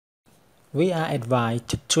We are advised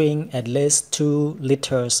to drink at least 2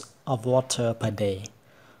 liters of water per day.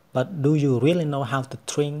 But do you really know how to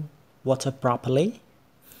drink water properly?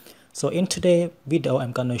 So in today's video,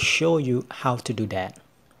 I'm gonna show you how to do that.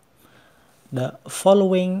 The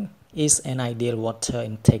following is an ideal water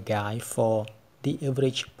intake guide for the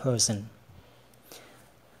average person.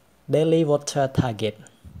 Daily water target.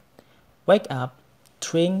 Wake up,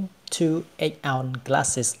 drink 2 8-ounce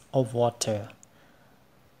glasses of water.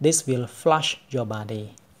 This will flush your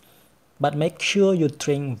body. But make sure you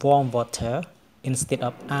drink warm water instead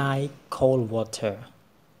of ice cold water.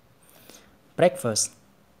 Breakfast.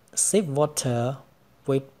 Sip water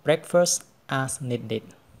with breakfast as needed.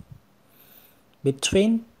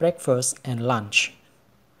 Between breakfast and lunch,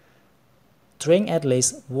 drink at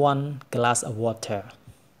least 1 glass of water.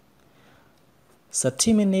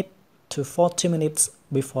 30 minutes to 40 minutes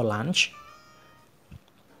before lunch,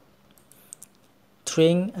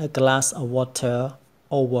 drink a glass of water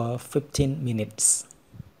over 15 minutes.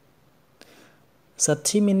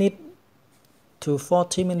 30 minutes to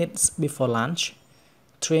 40 minutes before lunch,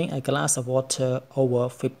 drink a glass of water over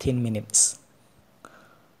 15 minutes.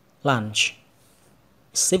 Lunch.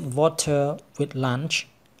 Sip water with lunch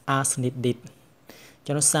as needed.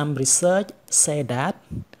 Some research say that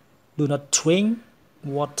do not drink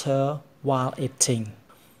water while eating.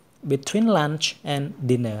 Between lunch and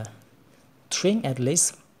dinner, drink at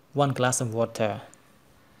least 1 glass of water.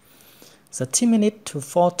 30 minutes to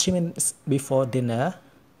 40 minutes before dinner,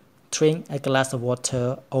 drink a glass of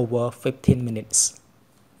water over 15 minutes.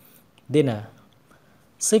 Dinner.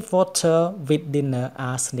 Sip water with dinner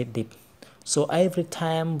as needed. So every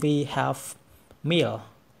time we have meal,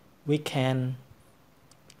 we can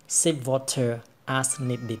sip water as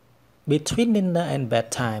needed. Between dinner and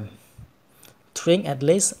bedtime, drink at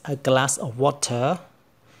least a glass of water.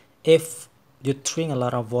 If you drink a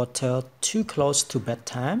lot of water too close to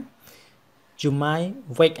bedtime, you might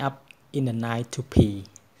wake up in the night to pee.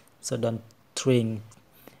 So don't drink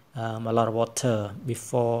a lot of water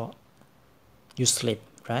before you sleep,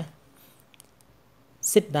 right?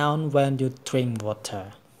 Sit down when you drink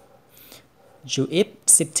water. You eat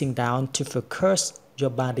sitting down to focus your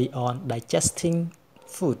body on digesting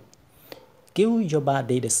food. Give your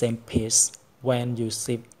body the same pace when you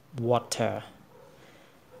sip water.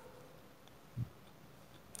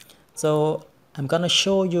 So I'm gonna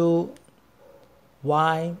show you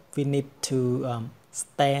why we need to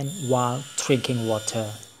stand while drinking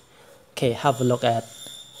water. Okay, have a look at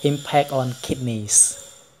impact on kidneys.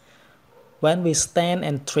 When we stand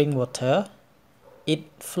and drink water, it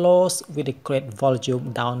flows with a great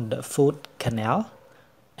volume down the food canal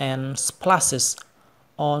and splashes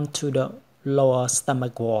onto the lower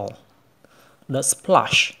stomach wall. The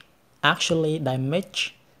splash actually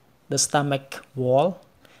damages the stomach wall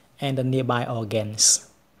and the nearby organs.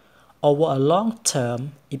 Over a long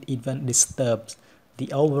term, it even disturbs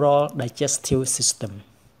the overall digestive system.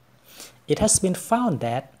 It has been found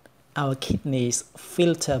that our kidneys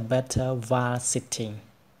filter better while sitting.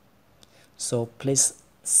 So please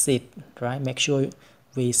sit, right? Make sure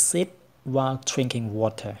we sit while drinking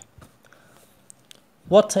water.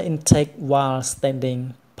 Water intake while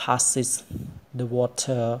standing passes the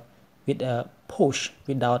water with a push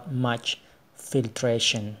without much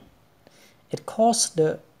filtration. It causes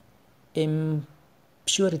the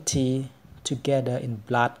impurity to gather in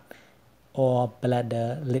blood or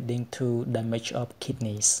bladder, leading to damage of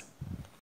kidneys.